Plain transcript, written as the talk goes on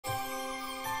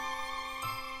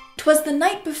'Twas the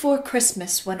night before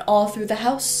Christmas when all through the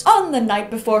house, on the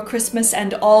night before Christmas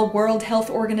and all World Health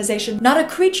Organization, not a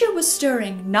creature was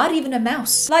stirring, not even a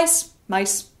mouse. Lice,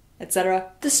 mice,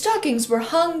 etc. The stockings were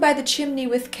hung by the chimney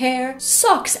with care,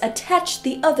 socks attached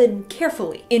the oven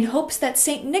carefully, in hopes that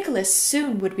St. Nicholas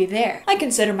soon would be there. I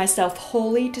consider myself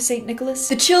holy to St. Nicholas.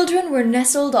 The children were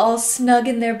nestled all snug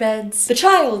in their beds. The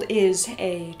child is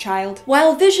a child.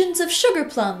 While visions of sugar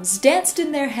plums danced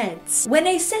in their heads. When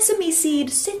a sesame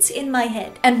seed sits in my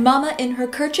head, and Mama in her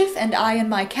kerchief and I in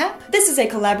my cap. This is a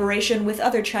collaboration with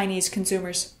other Chinese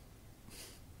consumers.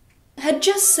 Had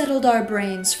just settled our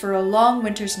brains for a long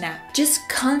winter's nap. Just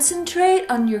concentrate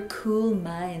on your cool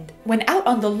mind. When out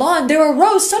on the lawn there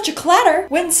arose such a clatter.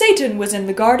 When Satan was in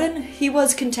the garden, he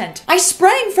was content. I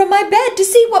sprang from my bed to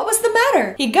see what was the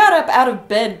matter. He got up out of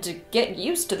bed to get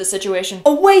used to the situation.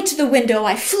 Away to the window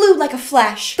I flew like a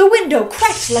flash. The window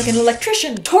cracked like an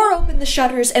electrician, tore open the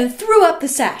shutters and threw up the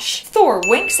sash. Thor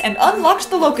winks and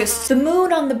unlocked the locusts. The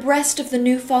moon on the breast of the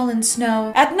new fallen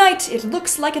snow. At night it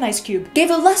looks like an ice cube. Gave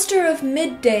a luster of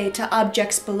midday to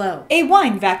objects below. A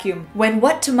wine vacuum. When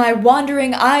what to my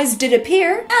wandering eyes did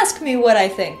appear, ask me what I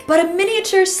think. But a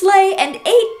miniature sleigh and 8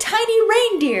 tiny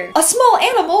reindeer. A small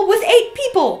animal with 8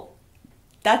 people.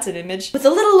 That's an image. With a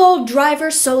little old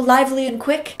driver so lively and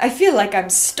quick, I feel like I'm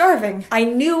starving. I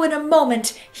knew in a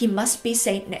moment he must be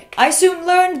Saint Nick. I soon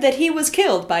learned that he was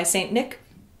killed by Saint Nick.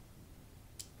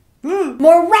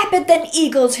 More rapid than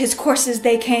eagles his courses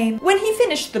they came, when he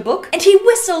finished the book, and he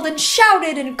whistled and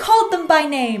shouted and called them by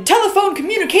name. Telephone,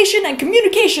 communication, and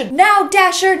communication! Now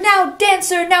Dasher, now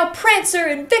Dancer, now Prancer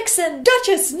and Vixen!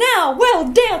 Duchess, now, well,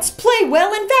 dance, play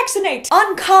well, and vaccinate!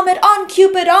 On Comet, on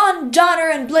Cupid, on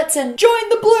Donner and Blitzen! Join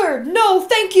the blur, no,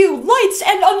 thank you, lights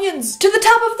and onions! To the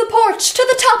top of the porch, to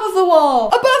the top of the wall!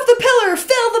 Above the pillar,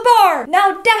 fill the bar!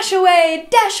 Now dash away,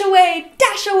 dash away,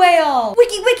 dash away all!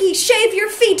 Wiki wiki, shave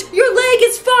your feet! Your leg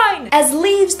is fine! As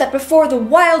leaves that before the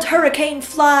wild hurricane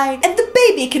fly, and the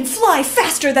baby can fly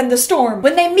faster than the storm.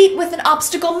 When they meet with an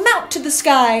obstacle, mount to the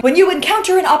sky. When you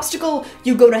encounter an obstacle,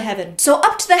 you go to heaven. So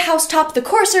up to the housetop the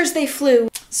coursers they flew.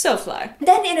 So fly.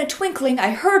 Then in a twinkling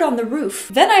I heard on the roof.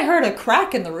 Then I heard a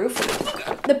crack in the roof.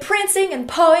 The prancing and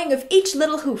pawing of each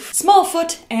little hoof. Small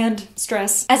foot and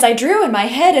stress. As I drew in my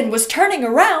head and was turning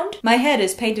around, my head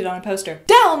is painted on a poster.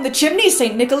 Down the chimney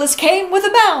St. Nicholas came with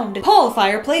a bound. Paul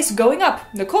fireplace going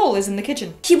up. Nicole is in the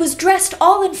kitchen. He was dressed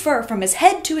all in fur from his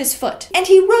head to his foot, and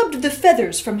he rubbed the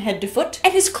feathers from head to foot,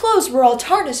 and his clothes were all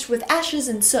tarnished with ashes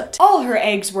and soot. All her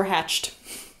eggs were hatched.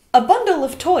 A bundle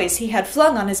of toys he had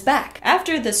flung on his back,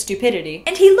 after the stupidity,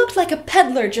 and he looked like a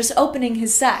peddler just opening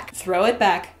his sack. Throw it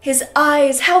back. His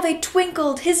eyes, how they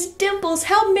twinkled, his dimples,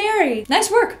 how merry! Nice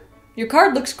work. Your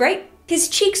card looks great. His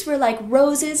cheeks were like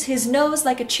roses, his nose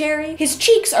like a cherry. His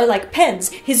cheeks are like pens,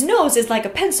 his nose is like a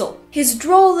pencil. His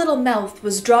droll little mouth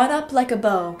was drawn up like a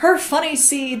bow. Her funny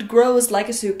seed grows like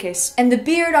a suitcase. And the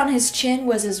beard on his chin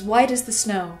was as white as the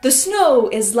snow. The snow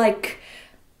is like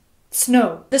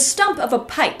snow. The stump of a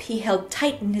pipe he held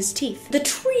tight in his teeth. The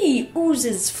tree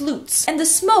oozes flutes, and the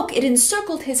smoke it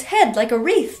encircled his head like a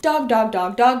wreath. Dog, dog,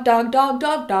 dog, dog, dog, dog,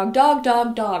 dog, dog, dog,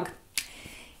 dog, dog.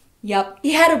 Yup.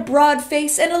 He had a broad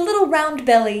face and a little round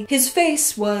belly. His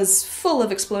face was full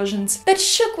of explosions that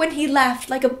shook when he laughed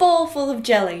like a bowl full of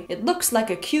jelly. It looks like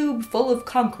a cube full of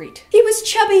concrete. He was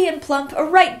chubby and plump, a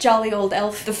right jolly old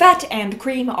elf. The fat and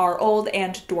cream are old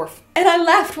and dwarf. And I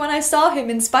laughed when I saw him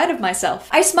in spite of myself.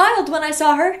 I smiled when I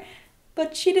saw her,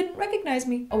 but she didn't recognize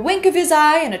me. A wink of his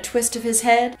eye and a twist of his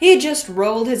head. He just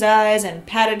rolled his eyes and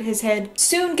patted his head.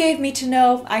 Soon gave me to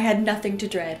know I had nothing to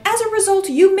dread. As a result,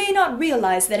 you may not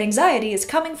realize that anxiety is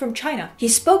coming from China. He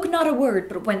spoke not a word,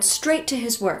 but went straight to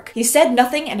his work. He said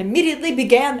nothing and immediately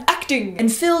began acting,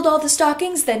 and filled all the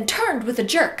stockings, then turned with a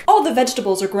jerk. All the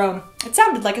vegetables are grown. It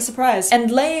sounded like a surprise. And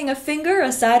laying a finger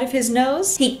aside of his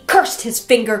nose, he cursed his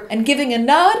finger, and giving a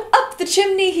nod, up the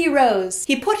chimney he rose.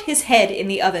 He put his head in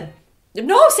the oven.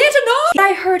 No, Santa, no!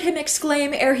 I heard him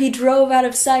exclaim ere he drove out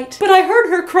of sight. But I heard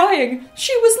her crying.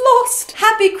 She was lost.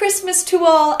 Happy Christmas to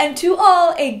all, and to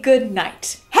all a good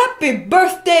night. Happy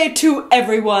birthday to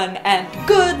everyone, and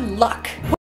good luck!